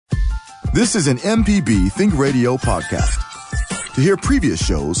This is an MPB Think Radio podcast. To hear previous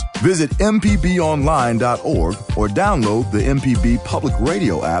shows, visit mpbonline.org or download the MPB Public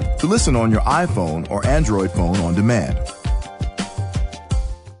Radio app to listen on your iPhone or Android phone on demand.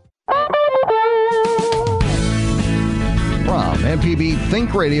 From MPB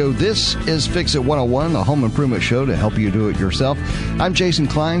Think Radio, this is Fix It 101, the home improvement show to help you do it yourself. I'm Jason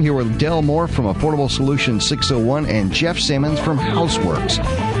Klein here with Dell Moore from Affordable Solutions 601 and Jeff Simmons from Houseworks.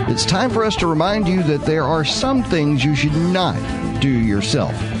 It's time for us to remind you that there are some things you should not do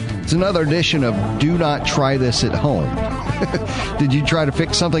yourself. It's another edition of Do Not Try This at Home. Did you try to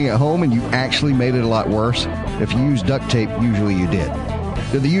fix something at home and you actually made it a lot worse? If you use duct tape, usually you did.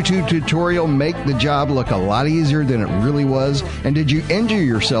 Did the YouTube tutorial make the job look a lot easier than it really was? And did you injure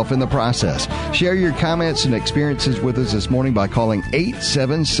yourself in the process? Share your comments and experiences with us this morning by calling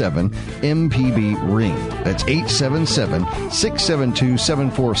 877-MPB-RING. That's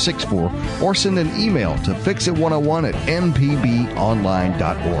 877-672-7464. Or send an email to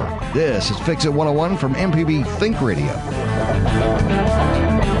fixit101@mpbonline.org. This is Fix It 101 from MPB Think Radio.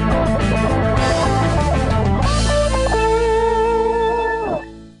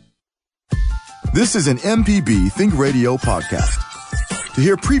 This is an MPB Think Radio podcast. To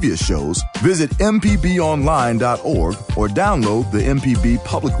hear previous shows, visit mpbonline.org or download the MPB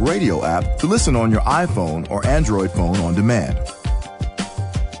Public Radio app to listen on your iPhone or Android phone on demand.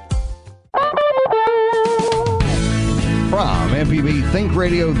 From MPB Think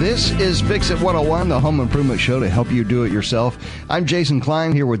Radio, this is Fix It 101, the home improvement show to help you do it yourself. I'm Jason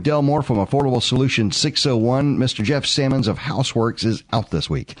Klein here with Dell Moore from Affordable Solutions 601. Mr. Jeff Simmons of Houseworks is out this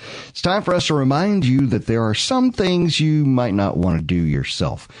week. It's time for us to remind you that there are some things you might not want to do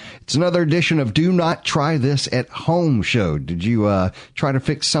yourself. It's another edition of Do Not Try This at Home show. Did you try to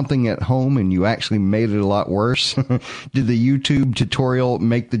fix something at home and you actually made it a lot worse? Did the YouTube tutorial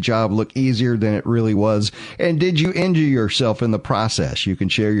make the job look easier than it really was? And did you injure yourself in the process? You can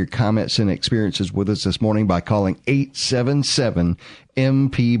share your comments and experiences with us this morning by calling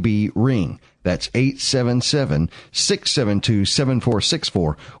 877-MPB-RING. That's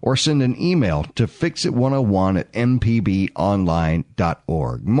 877-672-7464, or send an email to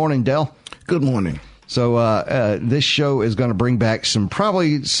fixit101@mpbonline.org. Morning, Dell. Good morning. So this show is going to bring back some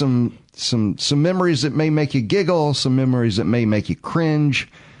memories that may make you giggle, some memories that may make you cringe.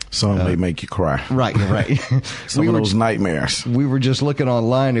 Some may make you cry. Right. Some of those nightmares. We were just looking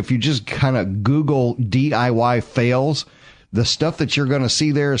online. If you just kind of Google DIY fails, the stuff that you're going to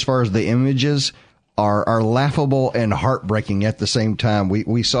see there as far as the images are laughable and heartbreaking at the same time.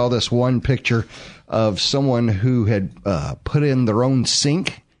 We saw this one picture of someone who had put in their own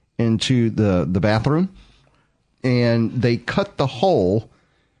sink into the bathroom, and they cut the hole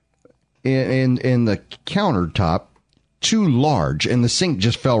in the countertop too large, and the sink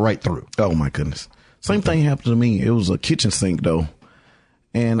just fell right through. Oh, my goodness. Same thing happened to me. It was a kitchen sink, though.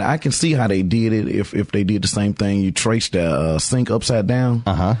 And I can see how they did it. If they did the same thing, you trace the sink upside down.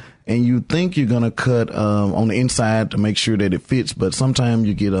 And you think you're going to cut on the inside to make sure that it fits. But sometimes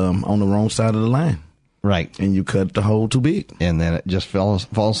you get on the wrong side of the line. Right. And you cut the hole too big. And then it just falls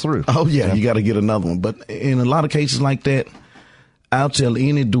through. Oh, yeah. You got to get another one. But in a lot of cases like that, I'll tell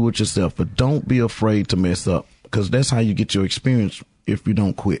any do-it-yourself, but don't be afraid to mess up, because that's how you get your experience. If you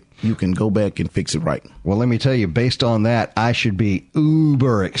don't quit, you can go back and fix it right. Well, let me tell you, based on that, I should be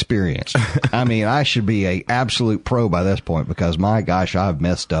uber experienced. I mean, I should be a absolute pro by this point, because my gosh, I've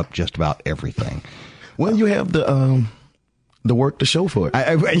messed up just about everything. Well, you have the work to show for it.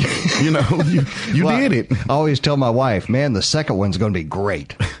 You did it. I always tell my wife, man, the second one's going to be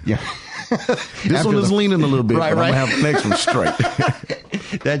great. Yeah. This one is leaning a little bit, right. I'm going to have the next one straight.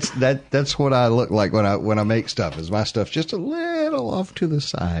 That's what I look like when I make stuff. Is my stuff's just a little off to the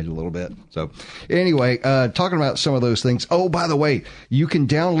side a little bit. So anyway, talking about some of those things. Oh, by the way, you can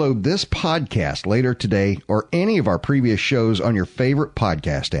download this podcast later today or any of our previous shows on your favorite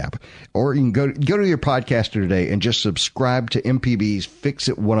podcast app, or you can go to your podcaster today and just subscribe to MPB's Fix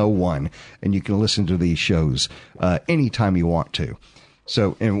It 101, and you can listen to these shows anytime you want to.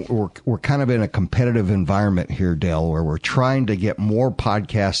 So, and we're kind of in a competitive environment here, Dell, where we're trying to get more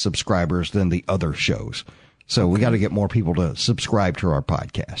podcast subscribers than the other shows. So we got to get more people to subscribe to our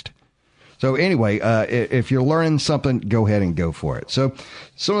podcast. So anyway, if you're learning something, go ahead and go for it. So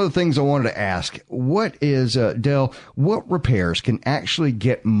some of the things I wanted to ask, what is, Dell, what repairs can actually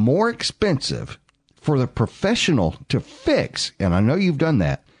get more expensive for the professional to fix? And I know you've done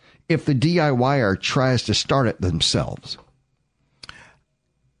that, if the DIYer tries to start it themselves.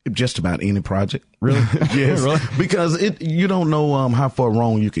 Just about any project. Really? Yes. Really? Because you don't know how far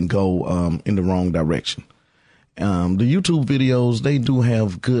wrong you can go in the wrong direction. The YouTube videos, they do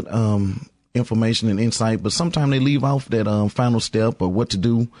have good information and insight, but sometimes they leave off that final step or what to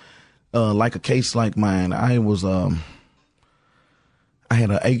do. Like a case like mine, I had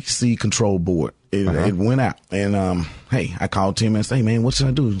an AC control board. It went out, and hey, I called Tim and said, "Hey man, what should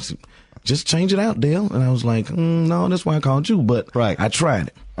I do?" He said, "Just change it out, Dale." And I was like, "No, that's why I called you." But I tried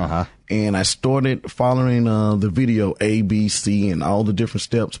it, and I started following the video A, B, C, and all the different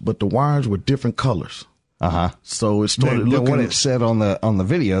steps. But the wires were different colors. So it started looking what it said on the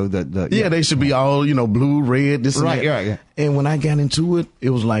video that they should be all blue, red, this and that. Yeah. And when I got into it, it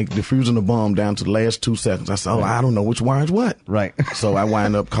was like diffusing a bomb down to the last 2 seconds. I said, I don't know which wire is what. Right. So I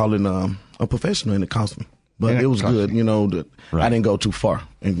wind up calling a professional, and it cost me. But it was good, that I didn't go too far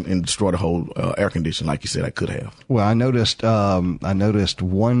and destroy the whole air conditioner like you said I could have. Well, I noticed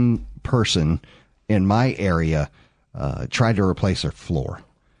one person in my area tried to replace their floor.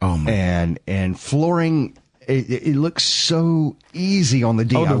 Oh man! And flooring, it looks so easy on the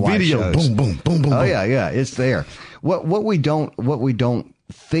DIY the video, shows. boom. Oh yeah, it's there. What we don't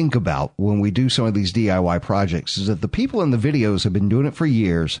think about when we do some of these DIY projects is that the people in the videos have been doing it for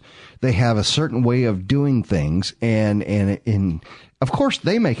years. They have a certain way of doing things, and of course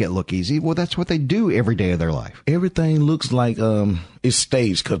they make it look easy. Well, that's what they do every day of their life. Everything looks like it's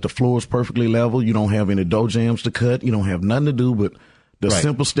staged because the floor is perfectly level. You don't have any door jams to cut. You don't have nothing to do but the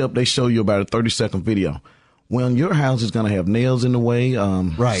simple step they show you about a 30-second video. Well, your house is going to have nails in the way,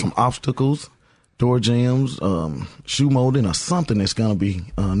 some obstacles, door jams, shoe molding, or something that's going to be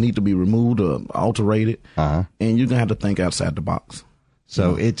need to be removed or alterated, and you're going to have to think outside the box.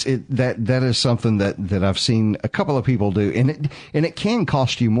 So that is something that I've seen a couple of people do, and it can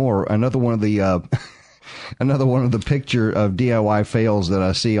cost you more. Another one of the picture of DIY fails that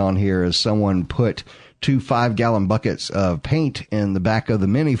I see on here is someone put 2 5-gallon buckets of paint in the back of the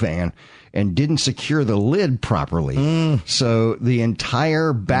minivan and didn't secure the lid properly. So the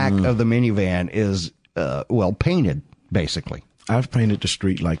entire back of the minivan is, painted, basically. I've painted the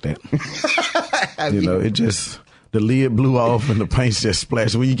street like that. It just, the lid blew off and the paint's just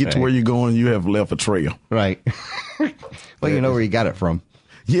splashed. When you get to where you're going, you have left a trail. Right. Well, you know where you got it from.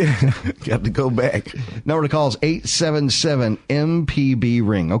 Yeah, got to go back. Number to call is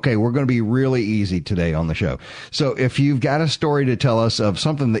 877-MPB-RING. Okay, we're going to be really easy today on the show. So if you've got a story to tell us of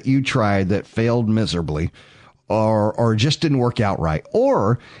something that you tried that failed miserably or just didn't work out right,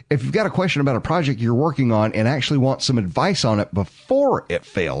 or if you've got a question about a project you're working on and actually want some advice on it before it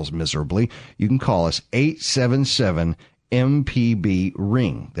fails miserably, you can call us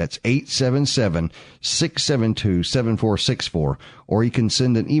 877-MPB-RING. That's 877-672-7464. Or you can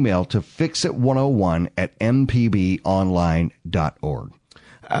send an email to fixit101@mpbonline.org.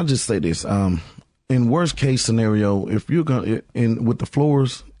 I'll just say this. In worst case scenario, if you're going with the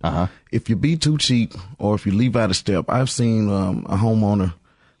floors, if you be too cheap or if you leave out a step, I've seen a homeowner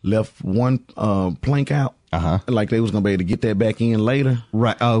left one plank out. Like they was going to be able to get that back in later.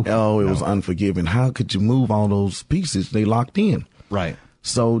 Right. Oh, it was unforgiving. How could you move all those pieces? They locked in. Right.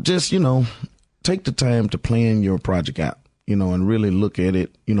 So just, take the time to plan your project out, and really look at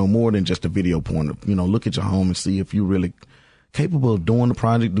it, more than just a video point. Look at your home and see if you're really capable of doing the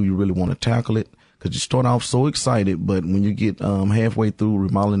project. Do you really want to tackle it? Because you start off so excited, but when you get halfway through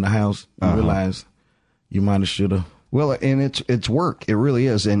remodeling the house, you realize you might have should have. Well, and it's work. It really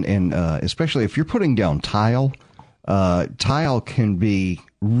is. And especially if you're putting down tile can be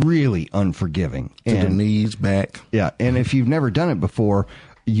really unforgiving. To the knees, back. Yeah. And if you've never done it before,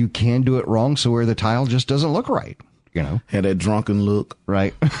 you can do it wrong. So where the tile just doesn't look right, Had that drunken look.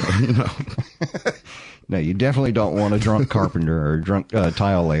 Right. No, you definitely don't want a drunk carpenter or a drunk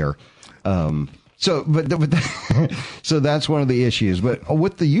tile layer. So that's one of the issues. But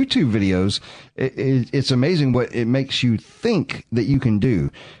with the YouTube videos, it's amazing what it makes you think that you can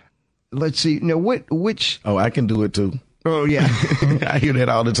do. Let's see. Which? Oh, I can do it too. Oh, yeah. I hear that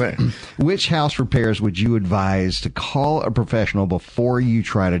all the time. Which house repairs would you advise to call a professional before you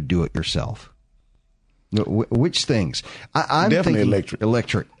try to do it yourself? Which things? I'm definitely thinking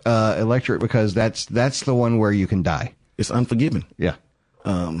electric, because that's the one where you can die. It's unforgiving. Yeah.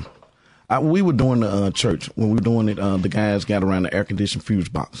 We were doing the church. When we were doing it, the guys got around the air-conditioned fuse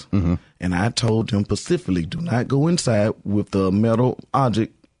box. And I told them specifically, do not go inside with the metal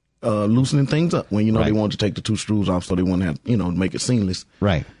object loosening things up when, they wanted to take the 2 screws off so they wouldn't have, make it seamless.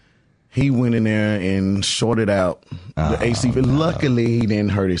 Right. He went in there and shorted out the AC. Luckily, he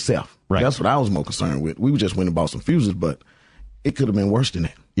didn't hurt himself. Right. That's what I was more concerned with. We just went and bought some fuses, but it could have been worse than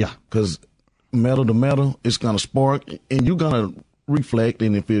that. Yeah. Because metal to metal, it's going to spark, and you're going to reflect,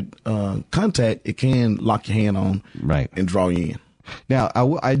 and if it contact, it can lock your hand on and draw you in. Now,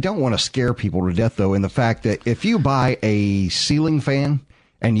 I don't want to scare people to death, though, in the fact that if you buy a ceiling fan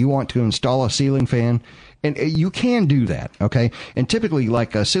and you want to install a ceiling fan, and you can do that, okay? And typically,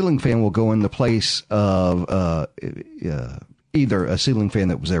 like a ceiling fan will go in the place of either a ceiling fan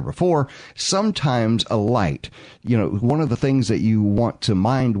that was there before, sometimes a light. You know, one of the things that you want to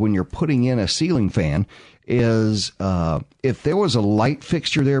mind when you're putting in a ceiling fan is if there was a light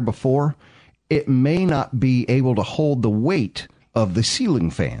fixture there before, it may not be able to hold the weight of the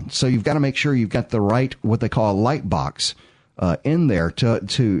ceiling fan. So you've got to make sure you've got the right, what they call a light box, in there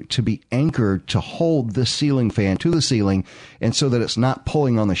to be anchored to hold the ceiling fan to the ceiling, and so that it's not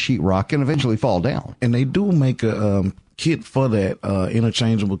pulling on the sheetrock and eventually fall down. And they do make a kit for that,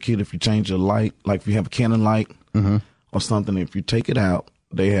 interchangeable kit. If you change a light, like if you have a Canon light or something, if you take it out,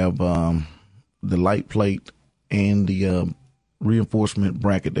 they have the light plate and the reinforcement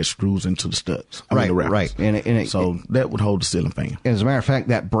bracket that screws into the studs. Right. So that would hold the ceiling fan. As a matter of fact,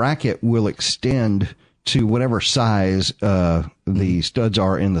 that bracket will extend to whatever size the studs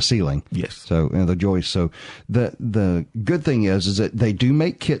are in the ceiling. Yes. So the joists. So the good thing is that they do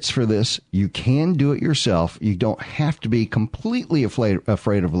make kits for this. You can do it yourself. You don't have to be completely afraid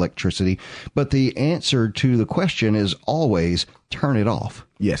of electricity. But the answer to the question is always turn it off.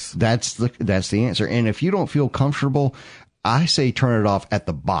 Yes. That's the answer. And if you don't feel comfortable, I say turn it off at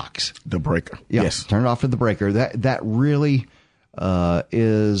the box. The breaker. Yeah, Yes. Turn it off at the breaker. That really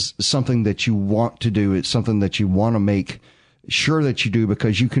is something that you want to do. It's something that you want to make sure that you do,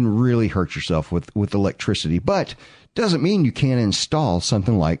 because you can really hurt yourself with electricity. But doesn't mean you can't install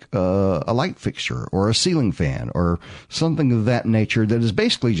something like a light fixture or a ceiling fan or something of that nature that is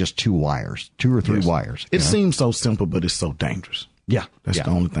basically just two or three wires. It seems so simple, but it's so dangerous. Yeah. That's the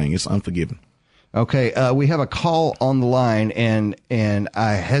only thing. It's unforgiving. Okay, we have a call on the line, and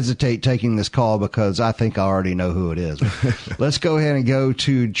I hesitate taking this call because I think I already know who it is. Let's go ahead and go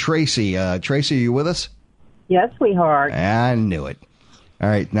to Tracy. Tracy, are you with us? Yes, sweetheart. I knew it. All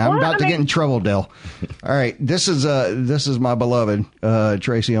right, now I'm about to get in trouble, Dell. All right, this is my beloved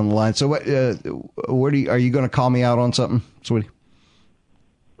Tracy on the line. So, what? Are you going to call me out on something, sweetie?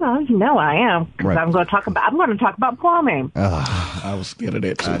 Well, you know I am, because Right. I'm going to talk about plumbing. I was scared of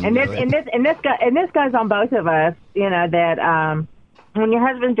that too. And this goes on both of us. You know that when your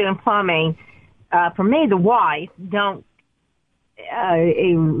husband's doing plumbing, for me, the wife, don't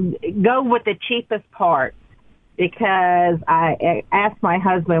go with the cheapest part, because I asked my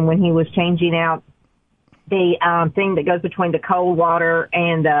husband when he was changing out the thing that goes between the cold water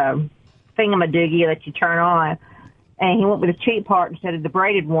and the thingamadoogie that you turn on, and he went with the cheap part instead of the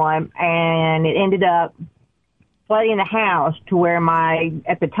braided one, and it ended up flooding the house to where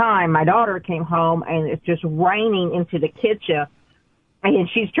at the time, my daughter came home, and it's just raining into the kitchen, and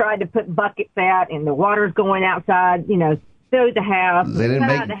she's tried to put buckets out, and the water's going outside, through the house. They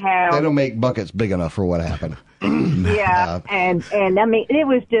don't make buckets big enough for what happened. Yeah, and I mean, it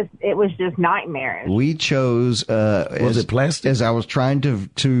was just nightmarish. We chose. Was it plastic? As I was trying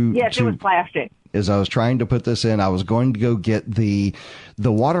to Yes, it was plastic. As I was trying to put this in, I was going to go get the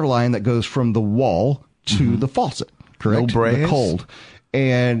water line that goes from the wall to the faucet. Correct. No brass? The cold,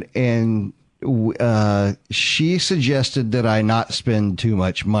 and she suggested that I not spend too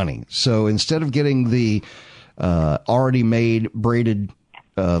much money. So instead of getting the already made braided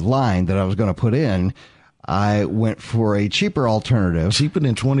line that I was going to put in, I went for a cheaper alternative. Cheaper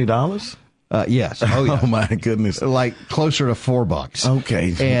than $20? Yes. Oh, yeah. Oh my goodness. Like closer to $4.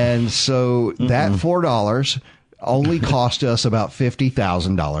 Okay. And so that $4 only cost us about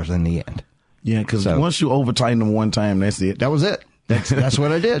 $50,000 in the end. Yeah, because once you over tighten them one time, that's it. That was it. That's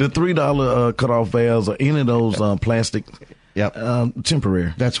what I did. The $3 cutoff valves or any of those plastic. Yep.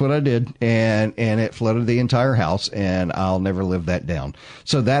 Temporary. That's what I did, and it flooded the entire house, and I'll never live that down.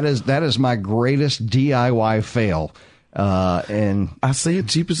 So that is my greatest DIY fail. And I say it,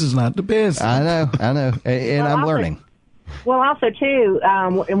 cheapest is not the best. I know, and I'm learning. Well, also too,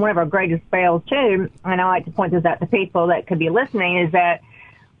 and one of our greatest fails too, and I like to point this out to people that could be listening, is that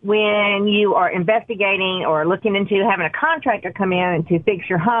when you are investigating or looking into having a contractor come in to fix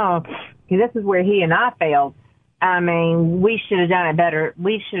your home, because this is where he and I failed. I mean, we should have done a better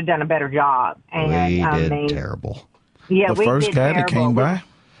job. And we did terrible. Yeah, the first guy that came by?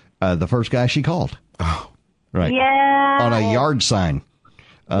 The first guy she called. Oh. Right. Yeah. On a yard sign.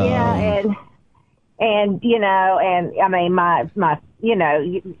 Yeah, and I mean, my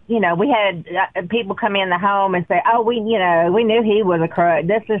we had people come in the home and say, oh, we knew he was a crook,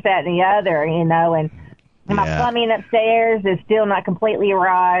 this, that, and the other, and my plumbing upstairs is still not completely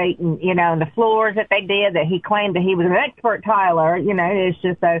right, and and the floors that they did that he claimed that he was an expert tiler, it's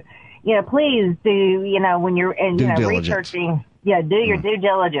just so, please do, when you're researching, do your due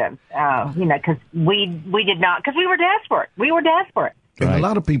diligence. Because we did not, because we were desperate. And a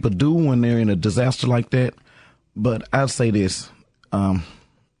lot of people do when they're in a disaster like that. But I'll say this,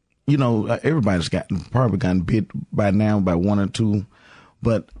 everybody's probably gotten bit by now by one or two.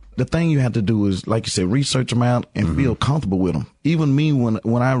 But the thing you have to do is, like you said, research them out and feel comfortable with them. Even me,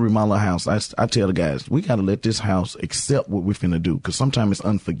 when I remodel a house, I tell the guys, we got to let this house accept what we're finna do, because sometimes it's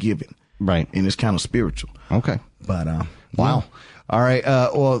unforgiving. Right. And it's kind of spiritual. Okay. But, wow. All right.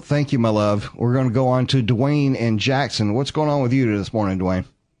 Well, thank you, my love. We're going to go on to Dwayne and Jackson. What's going on with you this morning, Dwayne?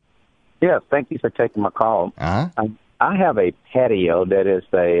 Yes, thank you for taking my call. Uh-huh. I have a patio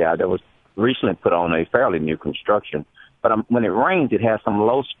that was recently put on a fairly new construction. But when it rains, it has some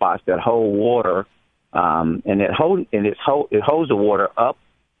low spots that hold water, and it holds the water up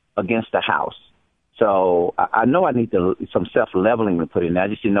against the house. So I know I need some self-leveling to put in there. I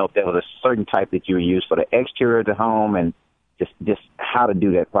just didn't know if there was a certain type that you would use for the exterior of the home, and just how to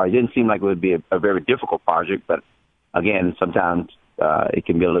do that project. It didn't seem like it would be a very difficult project, but again, sometimes it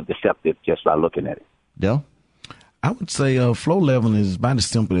can be a little deceptive just by looking at it. Dale? I would say flow leveling is about as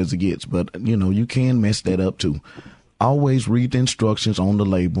simple as it gets, but, you can mess that up too. Always read the instructions on the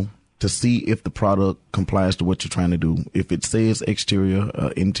label to see if the product complies to what you're trying to do. If it says exterior,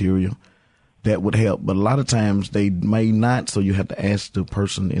 interior, that would help. But a lot of times they may not, so you have to ask the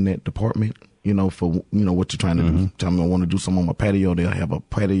person in that department, for, what you're trying to do. Tell me I want to do something on my patio. They'll have a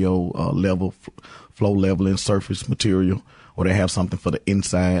patio level, flow leveling surface material, or they have something for the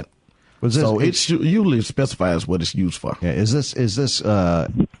inside. It usually specifies what it's used for. Yeah. Is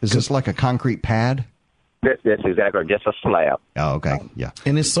this like a concrete pad? That's exactly right. Just a slab. Oh, okay. Yeah.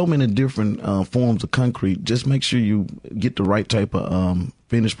 And there's so many different forms of concrete. Just make sure you get the right type of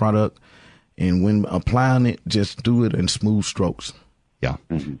finished product. And when applying it, just do it in smooth strokes. Yeah.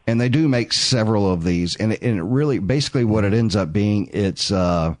 Mm-hmm. And they do make several of these. And it really, basically what it ends up being, it's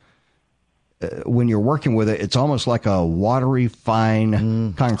when you're working with it, it's almost like a watery,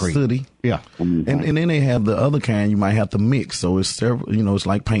 fine concrete. Sooty. Yeah. And then they have the other kind you might have to mix. So it's several, it's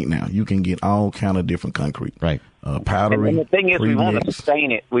like paint now. You can get all kind of different concrete. Right. Powdery. And the thing is, we want to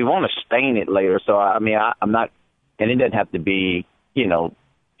stain it. We want to stain it later. So, I'm not, and it doesn't have to be,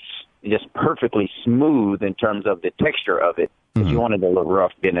 just perfectly smooth in terms of the texture of it. Because you want it a little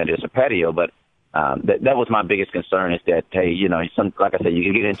rough, being that it's a patio, but that was my biggest concern, is that, hey, like I said, you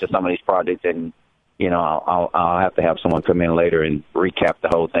can get into some of these projects and, I'll have to have someone come in later and recap the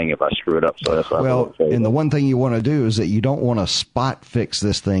whole thing if I screw it up. So that's what and the one thing you want to do is that you don't want to spot fix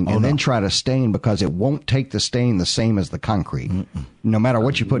this thing then try to stain, because it won't take the stain the same as the concrete. No matter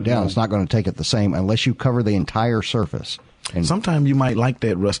what you put down, it's not going to take it the same unless you cover the entire surface. And sometimes you might like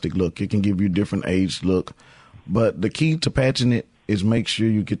that rustic look. It can give you a different aged look. But the key to patching it is make sure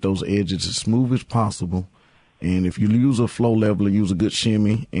you get those edges as smooth as possible. And if you use a flow leveler, use a good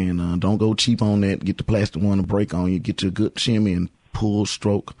shimmy, and don't go cheap on that. Get the plastic one to break on you. Get you a good shimmy and pull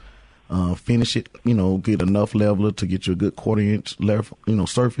stroke. Finish it, get enough leveler to get you a good 1/4 inch level,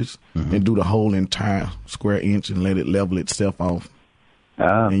 surface, and do the whole entire square inch and let it level itself off.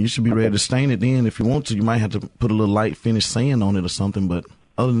 And you should be ready to stain it then. If you want to, you might have to put a little light finish sand on it or something, but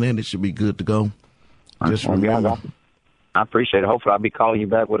other than that, it should be good to go. Just remember. I appreciate it. Hopefully I'll be calling you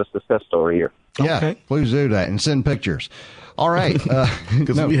back with a success story here. Yeah, okay. Please do that and send pictures. All right.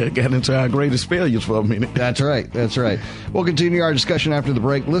 Because we had got into our greatest failures for a minute. That's right. We'll continue our discussion after the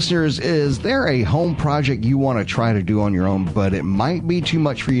break. Listeners, is there a home project you want to try to do on your own, but it might be too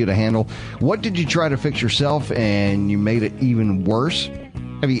much for you to handle? What did you try to fix yourself and you made it even worse?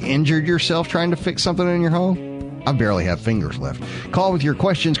 Have you injured yourself trying to fix something in your home? I barely have fingers left. Call with your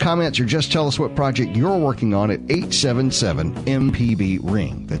questions, comments, or just tell us what project you're working on at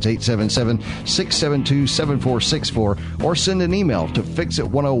 877-MPB-RING. That's 877-672-7464. Or send an email to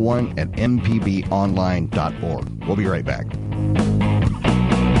fixit101@mpbonline.org. We'll be right back.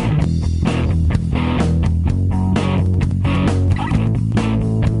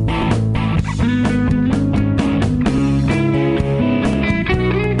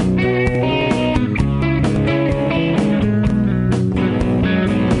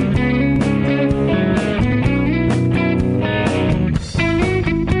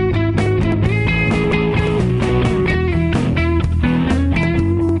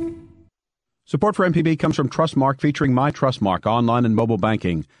 Support for MPB comes from Trustmark, featuring My Trustmark online and mobile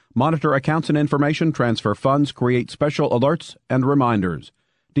banking. Monitor accounts and information, transfer funds, create special alerts and reminders.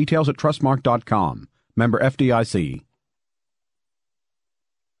 Details at trustmark.com. Member FDIC.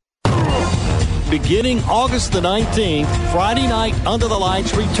 Beginning August the 19th, Friday night Under the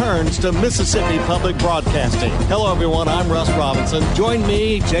Lights returns to Mississippi Public Broadcasting. Hello, everyone. I'm Russ Robinson. Join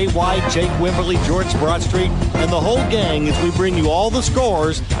me, Jay White, Jake Wimberly, George Broadstreet, and the whole gang as we bring you all the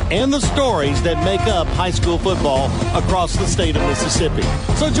scores and the stories that make up high school football across the state of Mississippi.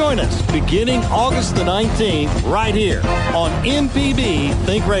 So join us beginning August the 19th right here on MPB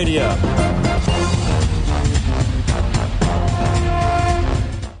Think Radio.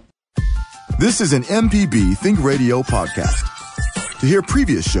 This is an MPB Think Radio podcast. To hear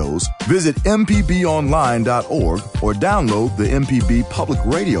previous shows, visit mpbonline.org or download the MPB Public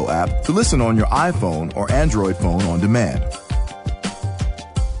Radio app to listen on your iPhone or Android phone on demand.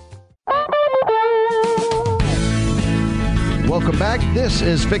 Welcome back. This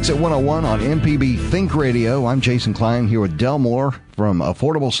is Fix It 101 on MPB Think Radio. I'm Jason Klein here with Del Moore from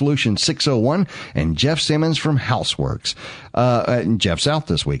Affordable Solutions 601 and Jeff Simmons from Houseworks. And Jeff South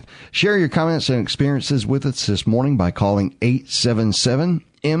this week. Share your comments and experiences with us this morning by calling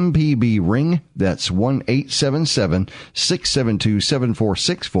 877-MPB-RING. That's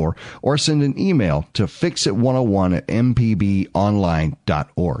 1-877-672-7464. Or send an email to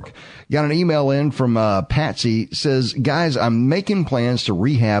fixit101@mpbonline.org. Got an email in from Patsy. Says, guys, I'm making plans to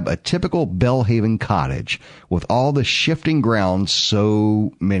rehab a typical Belhaven cottage with all the shifting grounds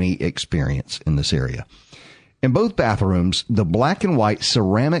so many experience in this area. In both bathrooms, the black and white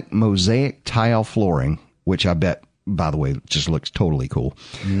ceramic mosaic tile flooring, which I bet, by the way, just looks totally cool,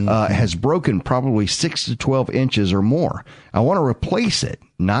 has broken probably 6 to 12 inches or more. I want to replace it,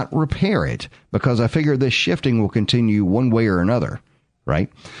 not repair it, because I figure this shifting will continue one way or another.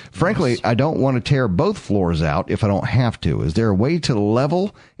 Right? Frankly, I don't want to tear both floors out if I don't have to. Is there a way to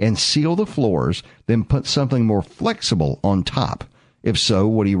level and seal the floors, then put something more flexible on top? If so,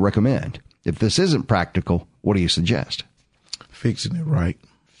 what do you recommend? If this isn't practical, what do you suggest? Fixing it right.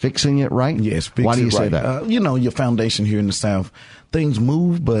 Fixing it right? Yes. Why do you say that? Your foundation here in the South, things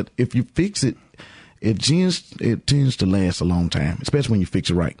move, but if you fix it, it tends to last a long time, especially when you fix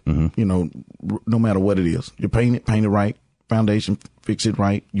it right. Mm-hmm. No matter what it is. You paint it right. Foundation, fix it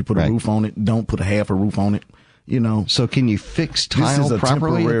right. You put a roof on it. Don't put a half a roof on it. So can you fix tile properly? This is a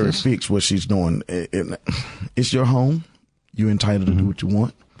properly? temporary fix. What she's doing. It's your home. You're entitled to do what you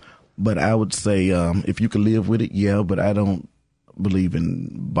want. But I would say if you can live with it, yeah. But I don't believe in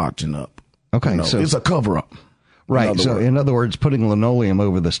botching up. Okay, so it's a cover up. Right. So in other words, putting linoleum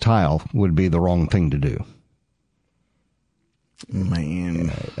over this tile would be the wrong thing to do.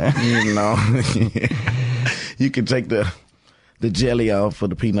 Man, you can take the jelly off for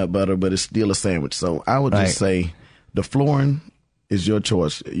the peanut butter, but it's still a sandwich. So I would just say the flooring is your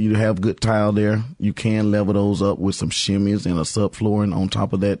choice. You have good tile there. You can level those up with some shimmies and a subflooring on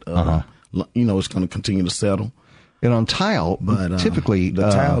top of that. It's going to continue to settle. And on tile, but typically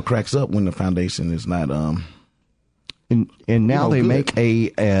the tile cracks up when the foundation is not. And now they make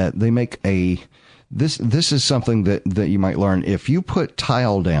a This is something that you might learn if you put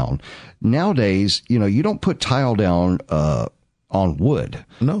tile down. Nowadays, you don't put tile down on wood.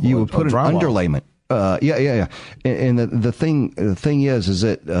 No, you would put an underlayment. Yeah. And the thing is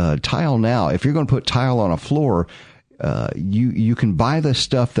that tile now, if you're going to put tile on a floor, you can buy the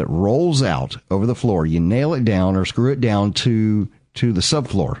stuff that rolls out over the floor. You nail it down or screw it down to the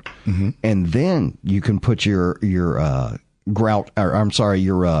subfloor, and then you can put your grout. Or, I'm sorry,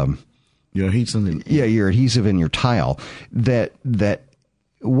 your adhesive. Your adhesive in your tile. That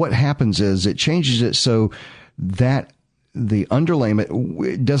what happens is it changes it so that the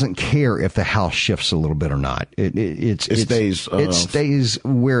underlayment doesn't care if the house shifts a little bit or not. It stays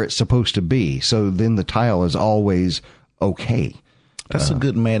where it's supposed to be. So then the tile is always okay. That's a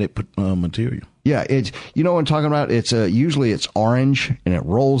good matted material. Yeah, it's what I'm talking about. It's usually it's orange and it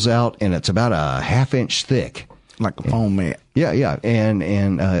rolls out and it's about a half-inch thick, like a foam mat. Yeah, and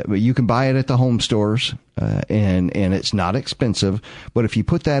you can buy it at the home stores, and it's not expensive. But if you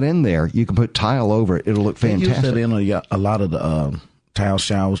put that in there, you can put tile over it. It'll look fantastic. They use that in a lot of the tile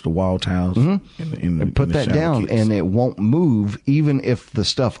showers, the wall tiles. And put that down, kits. And it won't move even if the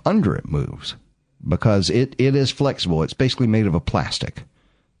stuff under it moves, because it is flexible. It's basically made of a plastic.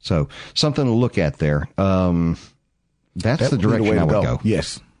 So something to look at there. That's the direction I would go.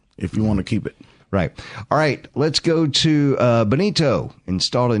 Yes, if you want to keep it. Right. All right. Let's go to Benito.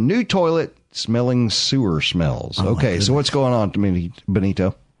 Installed a new toilet, smelling sewer smells. Okay. So what's going on,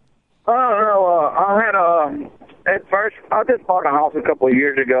 Benito? I had at first I just bought a house a couple of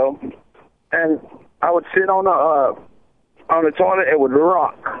years ago, and I would sit on the toilet. It would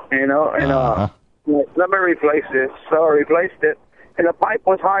rock, and let me replace this. So I replaced it, and the pipe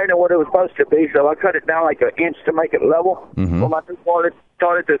was higher than what it was supposed to be. So I cut it down like an inch to make it level for my toilet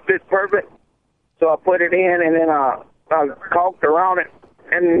to fit perfect. So I put it in, and then I caulked around it,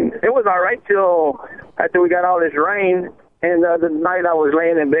 and it was all right till after we got all this rain. And the night I was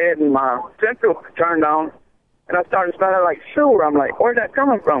laying in bed, and my central turned on, and I started smelling like sewer. I'm like, where's that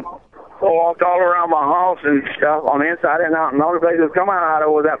coming from? So I walked all around my house and stuff on the inside and out, and the only place it was coming out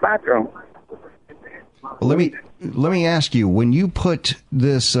of was that bathroom. Well, let me ask you, when you put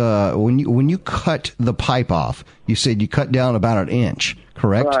this, when you cut the pipe off, you said you cut down about an inch,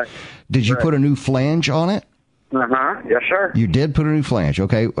 correct? Right. Did you put a new flange on it? Uh-huh. Yes, sir. You did put a new flange,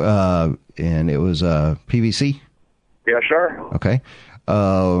 okay? And it was PVC? Yes, sir. Okay.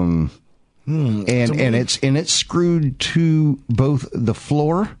 And it's screwed to both the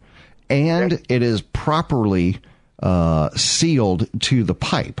floor and it is properly sealed to the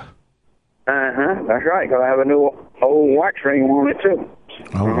pipe. Uh-huh. That's right, because I have a new old wax ring on it, too.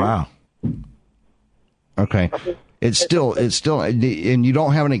 Oh, wow. Okay. It's still, and you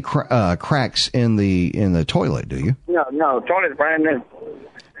don't have any cracks in the toilet, do you? No, toilet's brand new.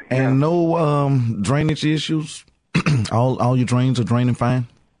 And no drainage issues? all your drains are draining fine?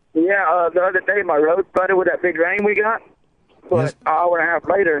 Yeah, the other day my road flooded with that big rain we got, but an hour and a half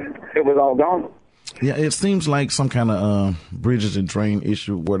later, it was all gone. Yeah, it seems like some kind of bridges and drain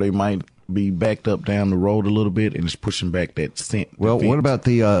issue where they might be backed up down the road a little bit and it's pushing back that scent. Well, what about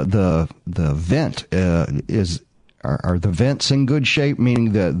the vent? Are the vents in good shape?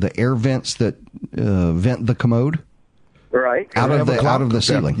 Meaning the air vents that vent the commode? Right. Out of the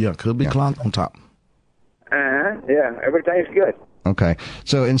ceiling. Yeah, could be clogged on top. Yeah, everything's good. Okay.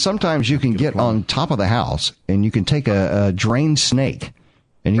 So, and sometimes you can get on top of the house and you can take a drain snake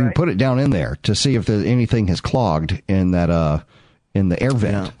and you can put it down in there to see if anything has clogged in that in the air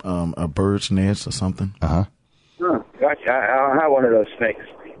vent. Yeah, a bird's nest or something. Uh-huh. Gotcha. I'll have one of those snakes.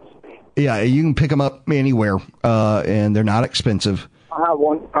 Yeah, you can pick them up anywhere, and they're not expensive. I'll have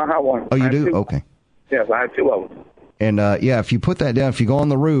one. Oh, you do? Okay. Yes, I have two of them. And, if you put that down, if you go on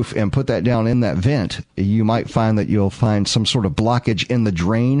the roof and put that down in that vent, you might find that you'll find some sort of blockage in the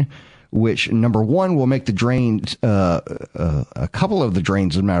drain, which, number one, will make the drain, a couple of the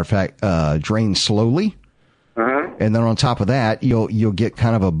drains, as a matter of fact, drain slowly. Uh-huh. And then on top of that, you'll get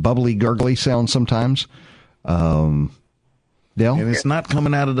kind of a bubbly, gurgly sound sometimes. Dale? And it's not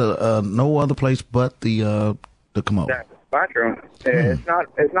coming out of the no other place but the commode. That bathroom. It's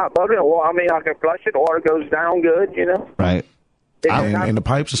not bubbly. Well, I mean, I can flush it. Water goes down good, you know. Right. And the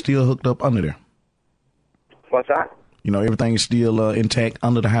pipes are still hooked up under there. What's that? You know, everything is still intact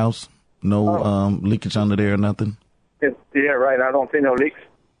under the house. No leakage under there or nothing. Yeah, right. I don't see no leaks.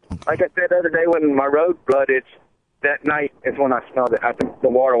 Okay. Like I said the other day when my road flooded, that night is when I smelled it. I think the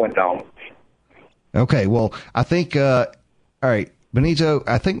water went down. Okay, well, I think, all right, Benito,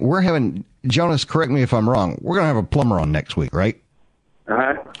 I think we're having, Jonas, correct me if I'm wrong, we're going to have a plumber on next week, right?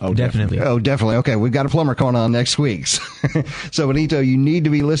 Uh-huh. Oh, definitely. Oh, definitely. Okay, we've got a plumber coming on next week. So, Benito, you need to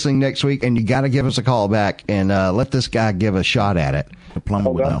be listening next week, and you got to give us a call back and let this guy give a shot at it. The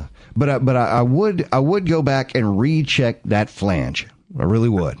plumber would know. But I would go back and recheck that flange. I really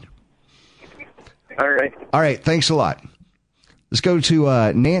would. All right. All right. Thanks a lot. Let's go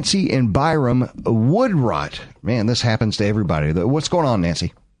to Nancy and Byram. Wood rot. Man, this happens to everybody. What's going on,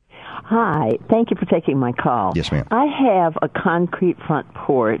 Nancy? Hi. Thank you for taking my call. Yes, ma'am. I have a concrete front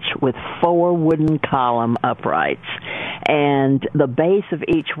porch with 4 wooden column uprights, and the base of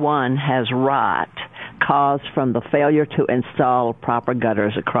each one has rot caused from the failure to install proper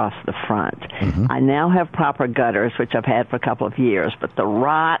gutters across the front. Mm-hmm. I now have proper gutters, which I've had for a couple of years, but the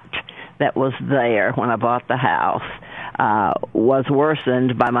rot that was there when I bought the house was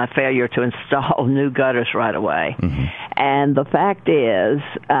worsened by my failure to install new gutters right away. Mm-hmm. And the fact is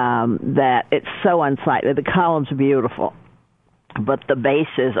that it's so unsightly. The columns are beautiful, but the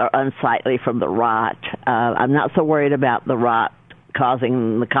bases are unsightly from the rot. I'm not so worried about the rot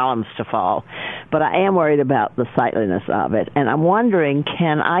causing the columns to fall, but I am worried about the sightliness of it. And I'm wondering,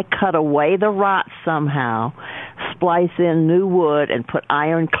 can I cut away the rot somehow, splice in new wood, and put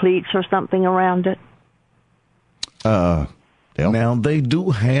iron cleats or something around it? Now, they do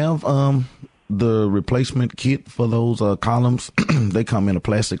have the replacement kit for those columns. They come in a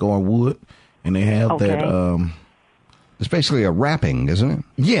plastic or wood, and they have that. It's basically a wrapping, isn't it?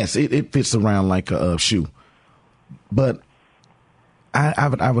 Yes, it fits around like a shoe. But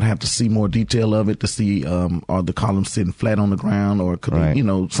I would have to see more detail of it to see are the columns sitting flat on the ground, or could they,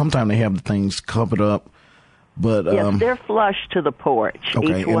 sometimes they have the things covered up. But yes, they're flush to the porch.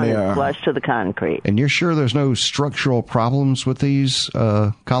 Okay, each one is flush to the concrete. And you're sure there's no structural problems with these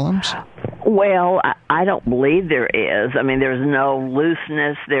columns? Well, I don't believe there is. I mean, there's no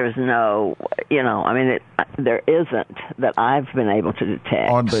looseness. There's no, there isn't that I've been able to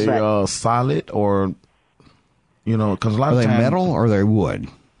detect. Are they solid or, because a lot of times. Are they metal or are they wood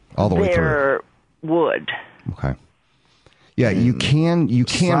all the way through? They're wood. Okay. Yeah, you can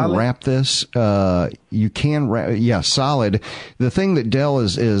solid? wrap this. You can wrap. Yeah, solid. The thing that Dell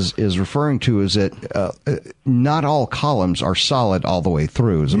is referring to is that not all columns are solid all the way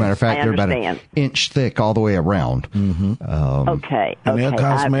through. As a matter of fact, they're about an inch thick all the way around. Mm-hmm. Okay. And they're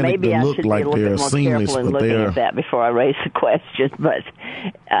cosmetic. Maybe they I look should like be a little they're bit more seamless, careful in but looking they're at that before I raise the question. But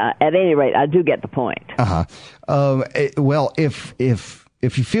at any rate, I do get the point. Well,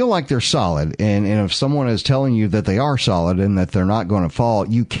 if you feel like they're solid, and if someone is telling you that they are solid and that they're not going to fall,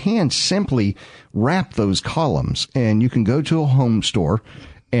 you can simply wrap those columns. And you can go to a home store,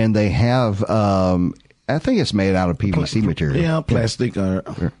 and they have, I think it's made out of PVC material. Yeah, plastic.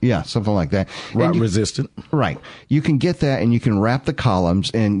 Yeah, something like that. Rot resistant. Right. You can get that, and you can wrap the columns,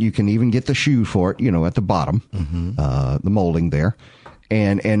 and you can even get the shoe for it, at the bottom, the molding there.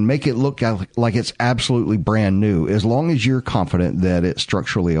 And make it look like it's absolutely brand new, as long as you're confident that it's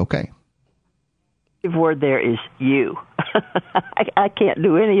structurally okay. The word there is you. I can't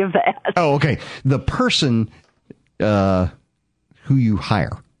do any of that. Oh, okay. The person who you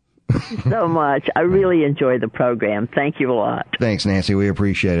hire. So much. I really enjoy the program. Thank you a lot. Thanks, Nancy. We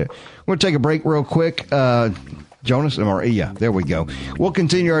appreciate it. We're going to take a break real quick. Jonas, there we go. We'll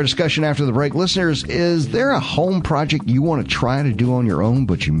continue our discussion after the break. Listeners, is there a home project you want to try to do on your own,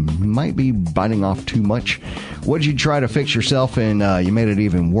 but you might be biting off too much? What did you try to fix yourself and you made it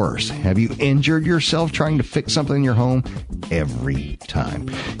even worse? Have you injured yourself trying to fix something in your home? Every time.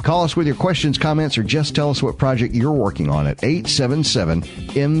 Call us with your questions, comments, or just tell us what project you're working on at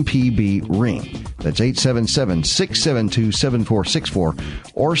 877-MPB-RING. That's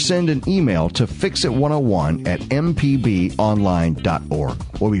 877-672-7464. Or send an email to fixit101@mpbonline.org.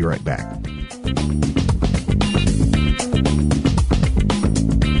 We'll be right back.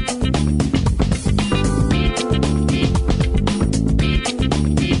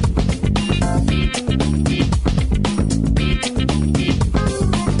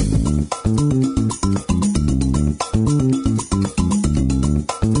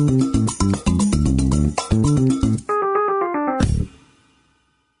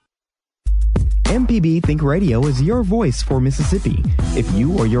 MPB Think Radio is your voice for Mississippi. If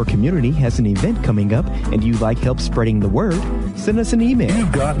you or your community has an event coming up and you'd like help spreading the word, send us an email.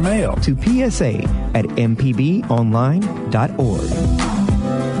 You've got mail. To psa@mpbonline.org.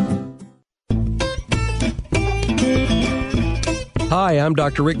 Hi, I'm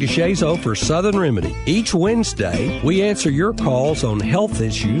Dr. Rick DeShazo for Southern Remedy. Each Wednesday, we answer your calls on health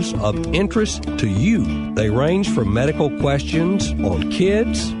issues of interest to you. They range from medical questions on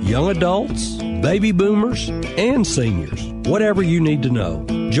kids, young adults, baby boomers, and seniors. Whatever you need to know.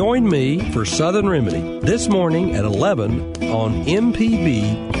 Join me for Southern Remedy this morning at 11 on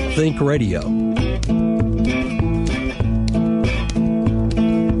MPB Think Radio.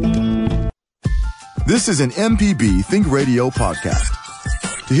 This is an MPB Think Radio podcast.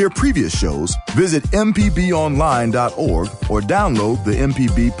 To hear previous shows, visit mpbonline.org or download the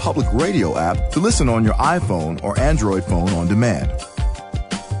MPB Public Radio app to listen on your iPhone or Android phone on demand.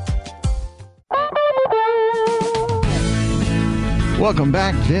 Welcome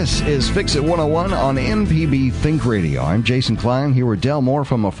back. This is Fix It 101 on MPB Think Radio. I'm Jason Klein here with Del Moore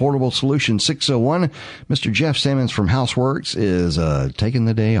from Affordable Solutions 601. Mr. Jeff Sammons from Houseworks is taking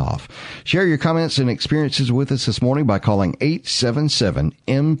the day off. Share your comments and experiences with us this morning by calling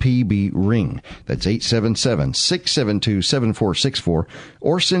 877-MPB-RING. That's 877-672-7464.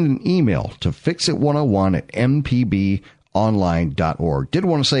 Or send an email to fixit101@mpbonline.org. Did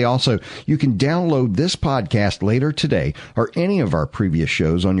want to say also, you can download this podcast later today or any of our previous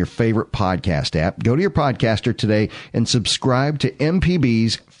shows on your favorite podcast app. Go to your podcaster today and subscribe to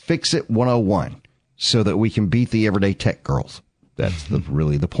MPB's Fix It 101 so that we can beat the everyday tech girls. That's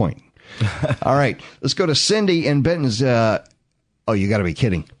really the point. All right, let's go to Cindy in Benton's. Oh, you got to be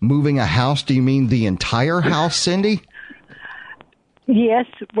kidding. Moving a house? Do you mean the entire house, Cindy? Yes,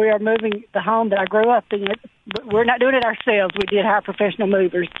 we are moving the home that I grew up in. We're not doing it ourselves. We did hire professional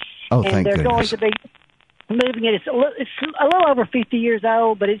movers. Oh, and thank they're goodness. going to be moving it. It's a little over 50 years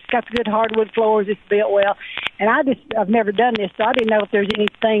old, but it's got the good hardwood floors. It's built well. And I've never done this, so I didn't know if there's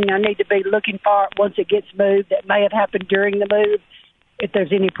anything I need to be looking for once it gets moved that may have happened during the move, if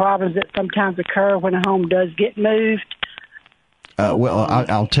there's any problems that sometimes occur when a home does get moved. Well,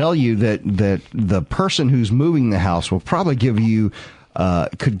 I'll tell you that the person who's moving the house will probably give you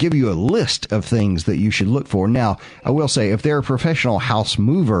could give you a list of things that you should look for. Now, I will say, if they're a professional house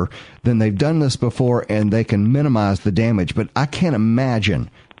mover, then they've done this before and they can minimize the damage. But I can't imagine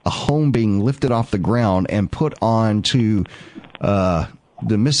a home being lifted off the ground and put onto the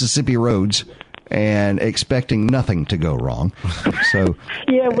Mississippi roads and expecting nothing to go wrong. So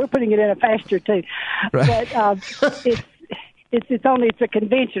yeah, we're putting it in a pasture too, right. But it's a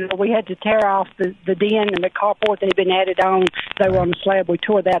conventional. We had to tear off the den and the carport that had been added on. They were on the slab. We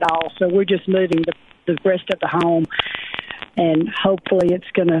tore that off, so we're just moving the rest of the home, and hopefully it's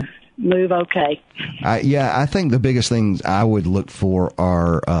going to move okay. I think the biggest things I would look for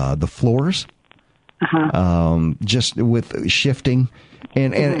are the floors. Just with shifting,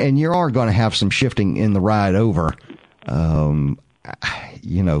 and you are going to have some shifting in the ride over. There's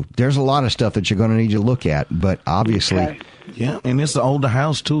a lot of stuff that you're going to need to look at, but obviously, yeah, and it's an older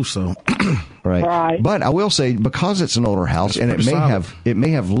house too, so right. But I will say, because it's an older house and it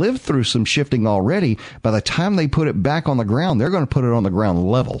may have lived through some shifting already, by the time they put it back on the ground, they're going to put it on the ground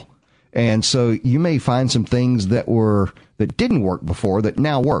level. And so you may find some things that didn't work before that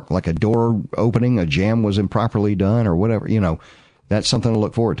now work, like a door opening, a jam was improperly done or whatever. That's something to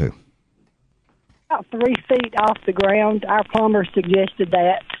look forward to. About 3 feet off the ground. Our plumber suggested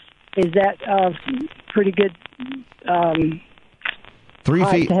that. Is that pretty good 3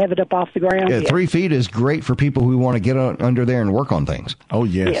 feet to have it up off the ground? Yeah, 3 feet is great for people who want to get under there and work on things. Oh,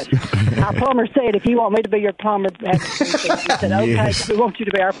 yes. Our plumber said, if you want me to be your plumber, he said, okay, yes. We want you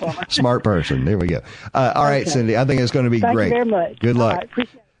to be our plumber. Smart person. There we go. All right, Cindy, I think it's going to be Thank great. Thank you very much. Good luck. All right,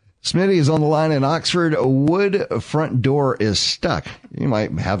 appreciate it. Smitty is on the line in Oxford. A wood front door is stuck. You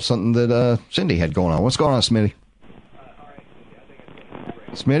might have something that Cindy had going on. What's going on, Smitty?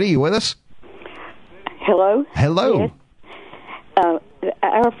 Smitty, you with us? Hello? Hello. Yes.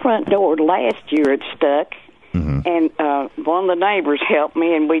 Our front door last year had stuck, and one of the neighbors helped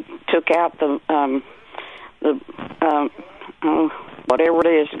me, and we took out the whatever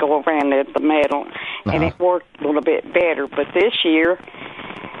it is to go around it, the metal, and it worked a little bit better. But this year,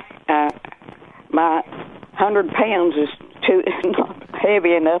 my 100 pounds is not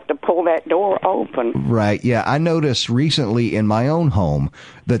heavy enough to pull that door open. Right. Yeah. I noticed recently in my own home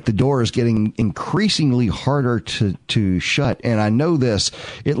that the door is getting increasingly harder to shut. And I know this,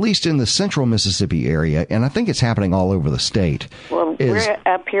 at least in the central Mississippi area, and I think it's happening all over the state. Well, we're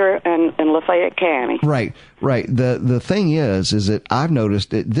up here in Lafayette County. Right. Right. The thing is that I've noticed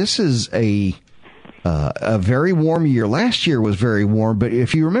that this is a very warm year. Last year was very warm, but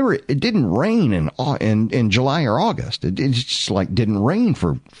if you remember, it didn't rain in July or August. It just didn't rain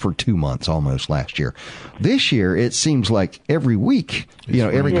for 2 months almost last year. This year, it seems like every week,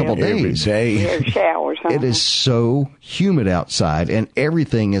 every couple of days. Every day. There's showers. It is so humid outside, and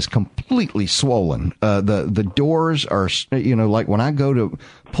everything is completely swollen. The doors are, like when I go to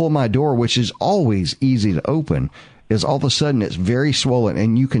pull my door, which is always easy to open, is all of a sudden it's very swollen,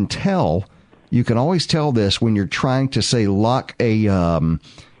 and you can tell. You can always tell this when you're trying to, say, lock a, what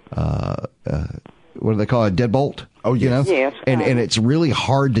do they call it, a deadbolt? Oh, yes. Yes. And it's really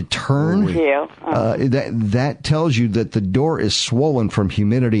hard to turn. Yeah. That tells you that the door is swollen from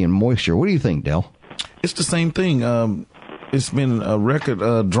humidity and moisture. What do you think, Del? It's the same thing. It's been a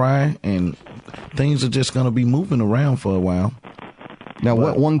record dry, and things are just going to be moving around for a while. Now,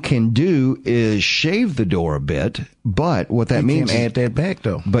 what one can do is shave the door a bit, but what that means... You can't add that back,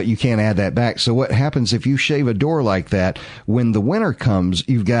 though. But you can't add that back. So what happens if you shave a door like that, when the winter comes,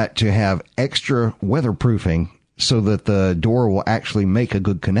 you've got to have extra weatherproofing so that the door will actually make a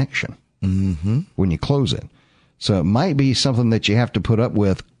good connection when you close it. So it might be something that you have to put up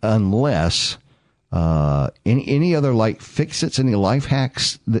with unless... any other, fix-its, any life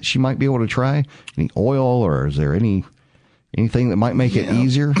hacks that she might be able to try? Any oil, or is there anything that might make it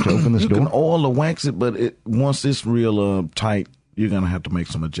easier to open this door? You can oil or wax it, but once it's real tight, you're going to have to make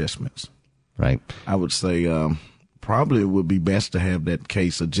some adjustments. Right. I would say probably it would be best to have that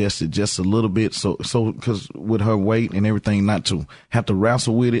case adjusted just a little bit, so because with her weight and everything, not to have to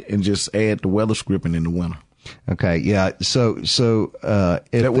wrestle with it and just add the weather stripping in the winter. Okay, yeah. So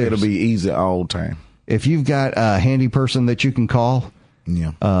that way it'll be easy all the time. If you've got a handy person that you can call,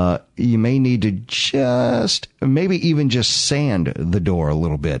 you may need to maybe even just sand the door a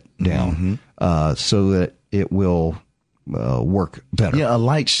little bit down, so that it will work better. Yeah, a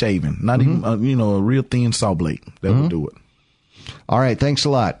light shaving, not even a real thin saw blade. That would do it. All right, thanks a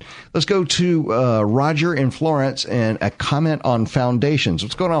lot. Let's go to Roger in Florence and a comment on foundations.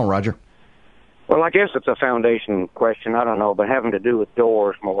 What's going on, Roger? Well, I guess it's a foundation question. I don't know, but having to do with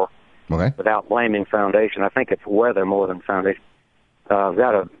doors more. Okay. Without blaming foundation, I think it's weather more than foundation. I've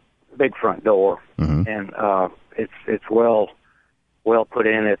got a big front door, and it's well well put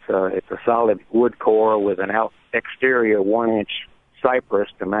in. It's a solid wood core with an exterior 1-inch cypress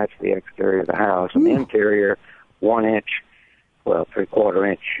to match the exterior of the house, and the interior 1-inch,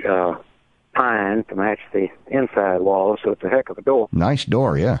 3/4-inch pine to match the inside wall. So it's a heck of a door. Nice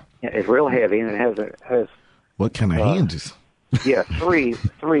door, yeah. It's real heavy, and it has what kind of hinges? Yeah, three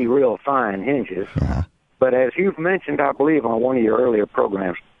real fine hinges. Uh-huh. But as you've mentioned, I believe on one of your earlier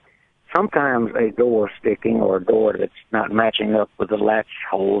programs, sometimes a door sticking or a door that's not matching up with the latch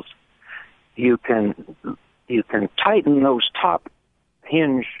holes, you can tighten those top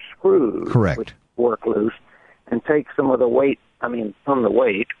hinge screws, correct, which work loose, and take some of the weight, from the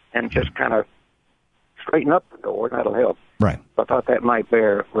weight, and just kind of straighten up the door. That'll help. Right. I thought that might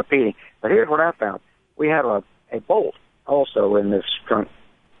bear repeating. But here's what I found. We have a bolt also in this front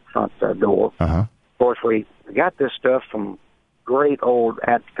door. Uh-huh. Of course, we got this stuff from great old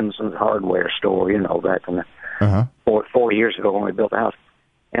Atkinson's hardware store, back in the 40 years ago when we built the house.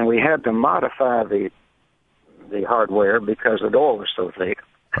 And we had to modify the hardware because the door was so thick.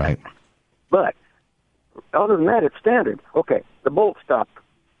 Right. But other than that, it's standard. Okay, the bolt stopped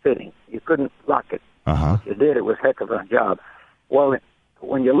fitting. You couldn't lock it. Uh-huh. If you did, it was a heck of a job. Well,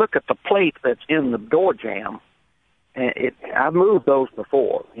 when you look at the plate that's in the door jamb, I've moved those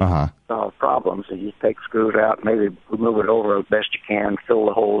before. Solve problems. And you take screws out, maybe move it over as best you can, fill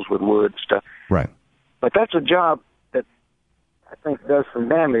the holes with wood stuff. Right. But that's a job that I think does some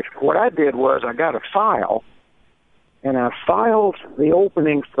damage. What I did was I got a file, and I filed the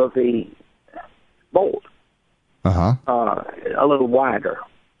openings for the bolt a little wider.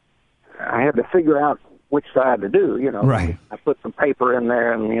 I had to figure out which side to do, Right. I put some paper in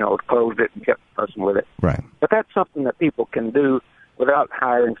there and, closed it and kept fussing with it. Right. But that's something that people can do without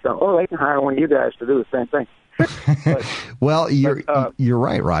hiring they can hire one of you guys to do the same thing. Well, you're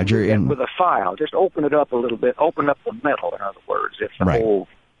right, Roger. And with a file, just open it up a little bit. Open up the metal, in other words, if the hole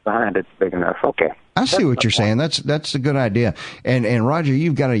behind it's big enough. Okay. I see what you're saying. That's a good idea. And Roger,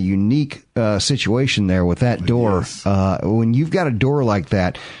 you've got a unique situation there with that door. Yes. When you've got a door like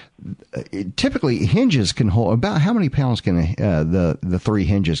that, typically hinges can hold about how many pounds can the three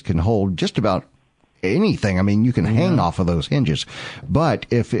hinges can hold? Just about anything. You can hang off of those hinges. But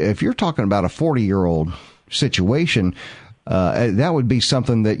if you're talking about a 40-year-old situation, that would be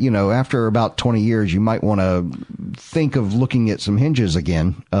something that, after about 20 years, you might want to think of looking at some hinges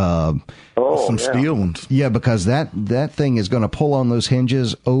again. Some steel ones. Yeah, because that thing is going to pull on those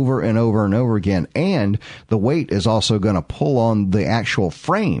hinges over and over and over again. And the weight is also going to pull on the actual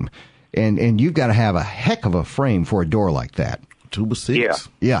frame. And you've got to have a heck of a frame for a door like that. 2x6.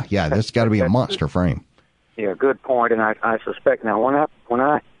 Yeah. That's got to be a monster frame. Yeah, good point. And I suspect now when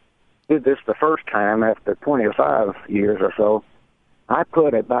I did this the first time after 25 years or so, I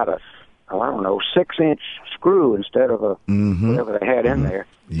put about a 6-inch screw instead of whatever they had in there.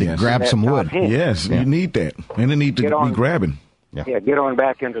 To grab some wood. Yes, you need that. And it need to be grabbing. Yeah, get on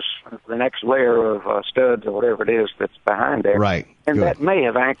back into the next layer of studs or whatever it is that's behind there. Right. And that may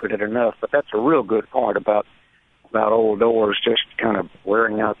have anchored it enough, but that's a real good point about old doors just kind of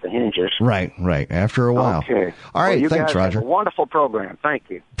wearing out the hinges. Right. After a while. Okay. All right, you thanks, guys Roger. Have a wonderful program. Thank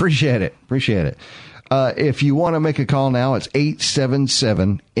you. Appreciate it. If you want to make a call now, it's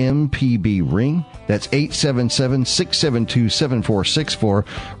 877-MPB-RING. That's 877-672-7464.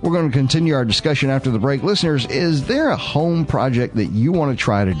 We're going to continue our discussion after the break. Listeners, is there a home project that you want to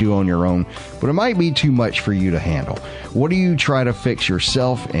try to do on your own, but it might be too much for you to handle? What do you try to fix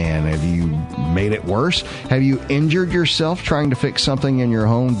yourself, and have you made it worse? Have you injured yourself trying to fix something in your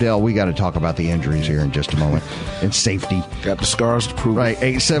home? Dale, we got to talk about the injuries here in just a moment, and safety. Got the scars to prove. Right,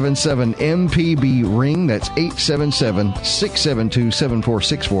 877-MPB-RING. That's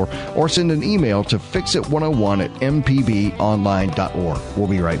 877-672-7464. Or send an email to fixit101@mpbonline.org. We'll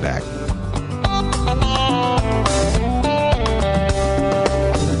be right back.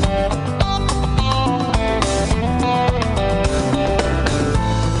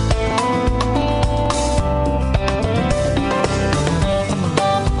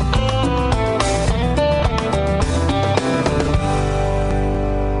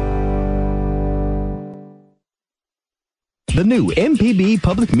 The new MPB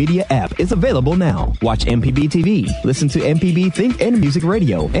Public Media app is available now. Watch MPB TV, listen to MPB Think and Music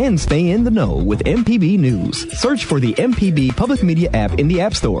Radio, and stay in the know with MPB News. Search for the MPB Public Media app in the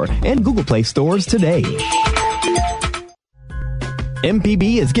App Store and Google Play stores today.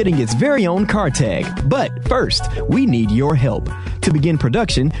 MPB is getting its very own car tag, but first, we need your help. To begin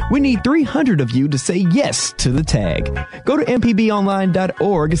production, we need 300 of you to say yes to the tag. Go to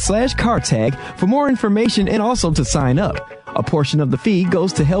mpbonline.org/car tag for more information and also to sign up. A portion of the fee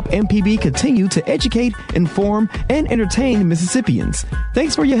goes to help MPB continue to educate, inform, and entertain Mississippians.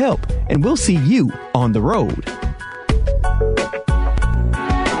 Thanks for your help, and we'll see you on the road.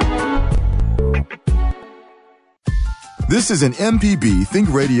 This is an MPB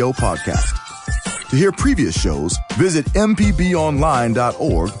Think Radio podcast. To hear previous shows, visit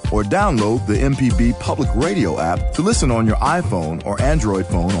mpbonline.org or download the MPB Public Radio app to listen on your iPhone or Android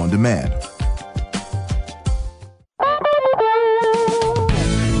phone on demand.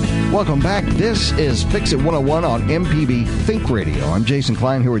 Welcome back. This is Fix It 101 on MPB Think Radio. I'm Jason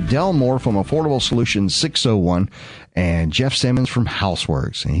Klein here with Del Moore from Affordable Solutions 601 and Jeff Simmons from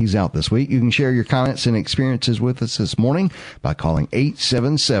Houseworks. And he's out this week. You can share your comments and experiences with us this morning by calling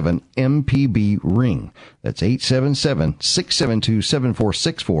 877-MPB-RING. That's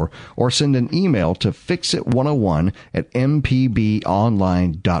 877-672-7464 or send an email to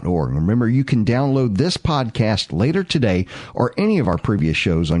fixit101@mpbonline.org. Remember, you can download this podcast later today or any of our previous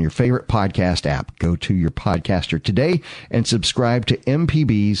shows on your favorite podcast app. Go to your podcaster today and subscribe to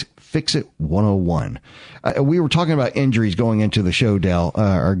MPB's Fix It 101. We were talking about injuries going into the show, Del,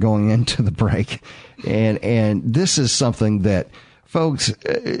 or going into the break. And this is something that, folks,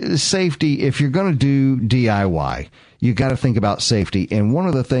 safety, if you're going to do DIY, you got to think about safety. And one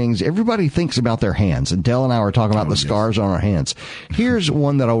of the things, everybody thinks about their hands. And Del and I were talking about the scars on our hands. Here's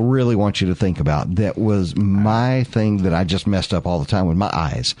one that I really want you to think about that was my thing that I just messed up all the time with my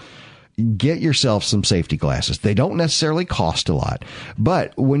eyes. Get yourself some safety glasses. They don't necessarily cost a lot.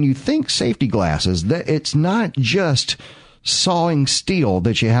 But when you think safety glasses, that it's not just sawing steel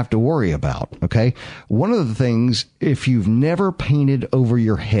that you have to worry about, okay? One of the things, if you've never painted over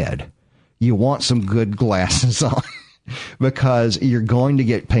your head, you want some good glasses on because you're going to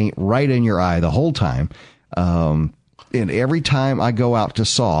get paint right in your eye the whole time. And every time I go out to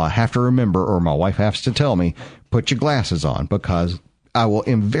saw, I have to remember, or my wife has to tell me, put your glasses on because I will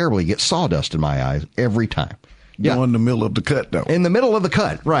invariably get sawdust in my eyes every time. Yeah. In the middle of the cut, though. In the middle of the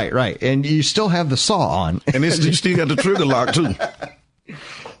cut. Right. And you still have the saw on. And you still got the trigger lock, too.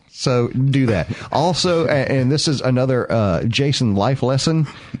 So do that. Also, and this is another Jason life lesson,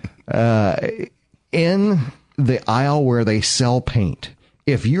 in the aisle where they sell paint,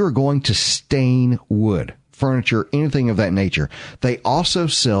 if you're going to stain wood, furniture, anything of that nature, they also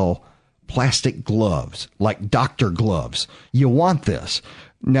sell plastic gloves, like doctor gloves. You want this.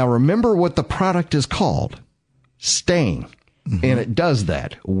 Now, remember what the product is called. Stain. Mm-hmm. And it does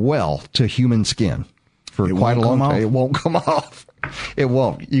that well to human skin for quite a long time. It won't come off. It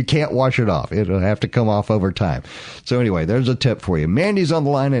won't. You can't wash it off. It'll have to come off over time. So anyway, there's a tip for you. Mandy's on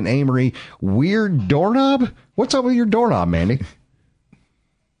the line in Amory. Weird doorknob? What's up with your doorknob, Mandy?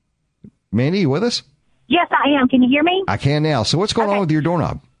 Mandy, you with us? Yes, I am. Can you hear me? I can now. So what's going on with your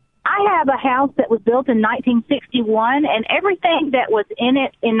doorknob? I have a house that was built in 1961, and everything that was in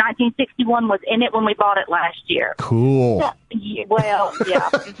it in 1961 was in it when we bought it last year. Cool. So, well, yeah.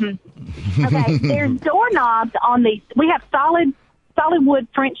 Mm-hmm. Okay, there's doorknobs on these. We have solid wood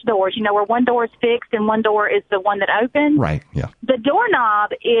French doors, where one door is fixed and one door is the one that opens. Right, yeah. The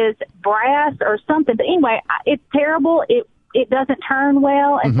doorknob is brass or something. But anyway, it's terrible. It doesn't turn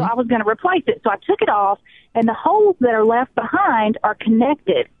well, and so I was going to replace it. So I took it off, and the holes that are left behind are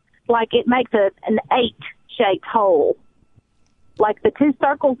connected. Like it makes an 8-shaped hole. Like the two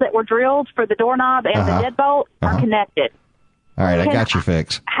circles that were drilled for the doorknob and the deadbolt are connected. All right, I got your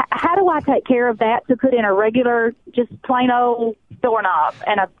fix. How do I take care of that to put in a regular, just plain old doorknob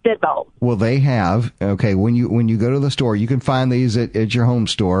and a deadbolt? Well, they have, when you go to the store, you can find these at your home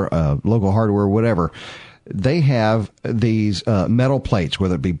store, local hardware, whatever. They have these metal plates,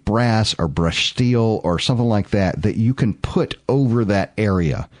 whether it be brass or brushed steel or something like that you can put over that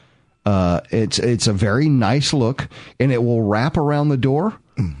area. It's a very nice look, and it will wrap around the door.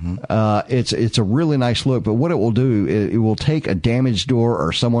 Mm-hmm. It's a really nice look, but what it will do, it will take a damaged door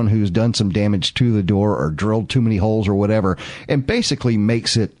or someone who's done some damage to the door or drilled too many holes or whatever, and basically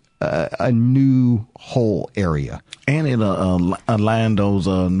makes it a new whole area. And it'll align those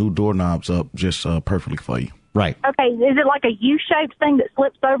new doorknobs up just perfectly for you. Right. Okay, is it like a U-shaped thing that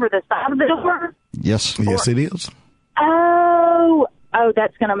slips over the side of the door? Yes. Yes, it is. Oh,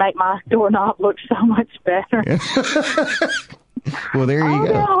 that's going to make my doorknob look so much better. Well, there you go.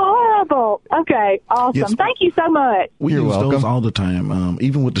 They're horrible. Okay, awesome. Yes. Thank you so much. We use those all the time,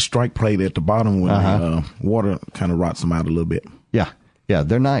 even with the strike plate at the bottom when water kind of rots them out a little bit. Yeah,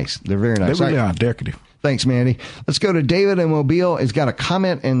 they're nice. They're very nice. They really are decorative. Thanks, Mandy. Let's go to David in Mobile. He's got a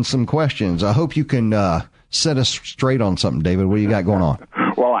comment and some questions. I hope you can set us straight on something, David. What do you got going on?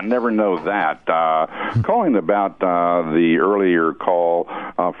 Well, I never know that. Calling about the earlier call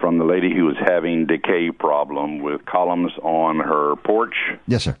from the lady who was having decay problem with columns on her porch.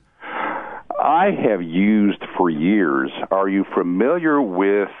 Yes, sir. I have used for years. Are you familiar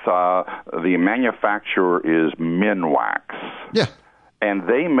with the manufacturer is Minwax? Yeah. And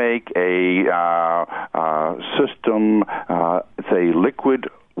they make a system, it's a liquid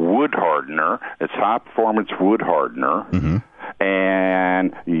wood hardener. It's high-performance wood hardener. Mm-hmm.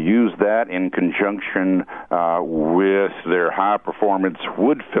 And you use that in conjunction with their high-performance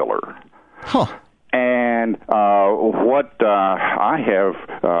wood filler. Huh. And what I have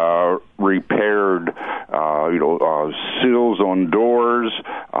repaired, sills on doors,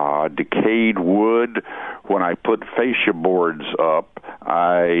 decayed wood. When I put fascia boards up,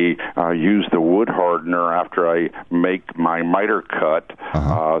 I use the wood hardener after I make my miter cut,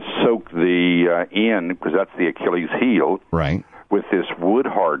 soak the end, because that's the Achilles heel, right, with this wood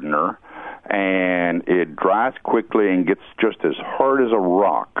hardener. And it dries quickly and gets just as hard as a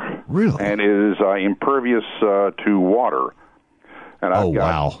rock. Really? And is impervious to water. And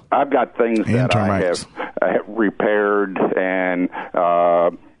I've got things that I have repaired and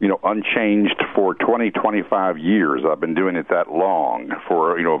unchanged for 20, 25 years. I've been doing it that long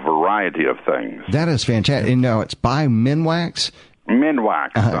for a variety of things. That is fantastic. And now it's by Minwax.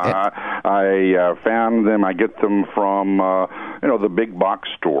 Minwax. I found them. I get them from the big box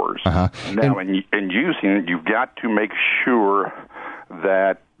stores. Now, in using it, you've got to make sure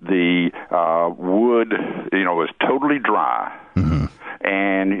that the wood, is totally dry. Mm-hmm.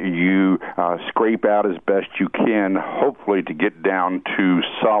 And you scrape out as best you can, hopefully to get down to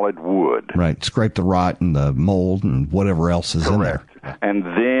solid wood. Right. Scrape the rot and the mold and whatever else is in there. And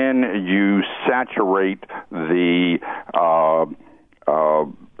then you saturate the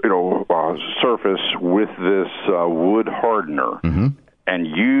surface with this wood hardener. Mm-hmm. And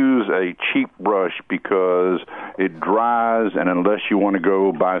use a cheap brush because it dries, and unless you want to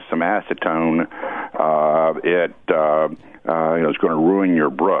go buy some acetone, it's going to ruin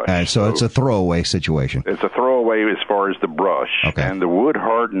your brush. So it's a throwaway situation. It's a throwaway as far as the brush. Okay. And the wood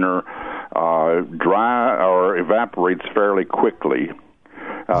hardener dry or evaporates fairly quickly.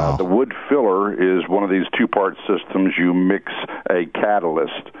 The wood filler is one of these two-part systems. You mix a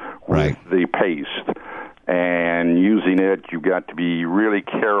catalyst with the paste. And using it, you've got to be really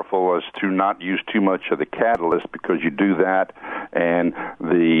careful as to not use too much of the catalyst, because you do that, and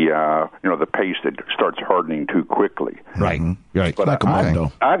the paste, it starts hardening too quickly. Right. Right. But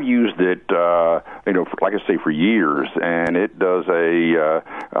I've used it, like I say, for years, and it does a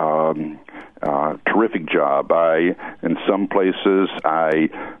terrific job. In some places, I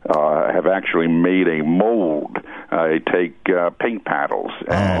have actually made a mold. I take paint paddles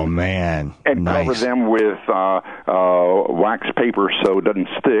and cover them with wax paper so it doesn't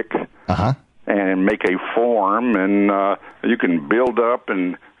stick, and make a form, and you can build up,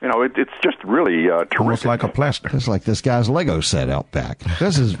 and it's just really terrific. Almost like a plaster. It's like this guy's Lego set out back.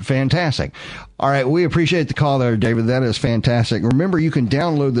 This is fantastic. All right, we appreciate the call there, David. That is fantastic. Remember, you can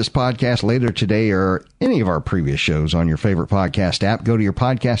download this podcast later today or any of our previous shows on your favorite podcast app. Go to your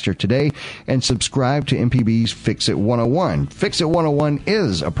podcaster today and subscribe to MPB's Fix It 101. Fix It 101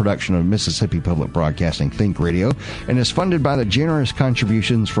 is a production of Mississippi Public Broadcasting Think Radio and is funded by the generous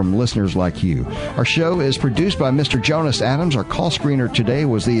contributions from listeners like you. Our show is produced by Mr. Jonas Adams. Our call screener today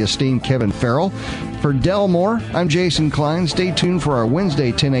was the esteemed Kevin Farrell. For Del Moore, I'm Jason Klein. Stay tuned for our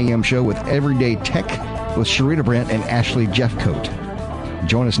Wednesday 10 a.m. show with Everyday Tech with Sharita Brent and Ashley Jeffcoat.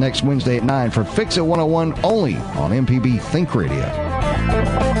 Join us next Wednesday at 9 for Fix It 101 only on MPB Think Radio.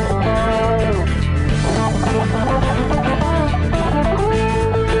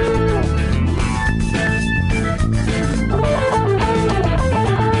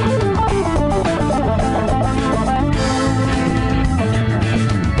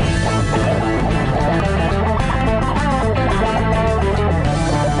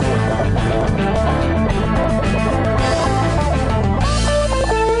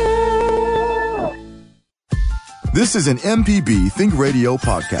 This is an MPB Think Radio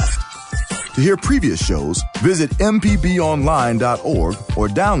podcast. To hear previous shows, visit mpbonline.org or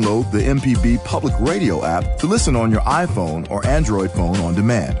download the MPB Public Radio app to listen on your iPhone or Android phone on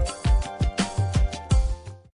demand.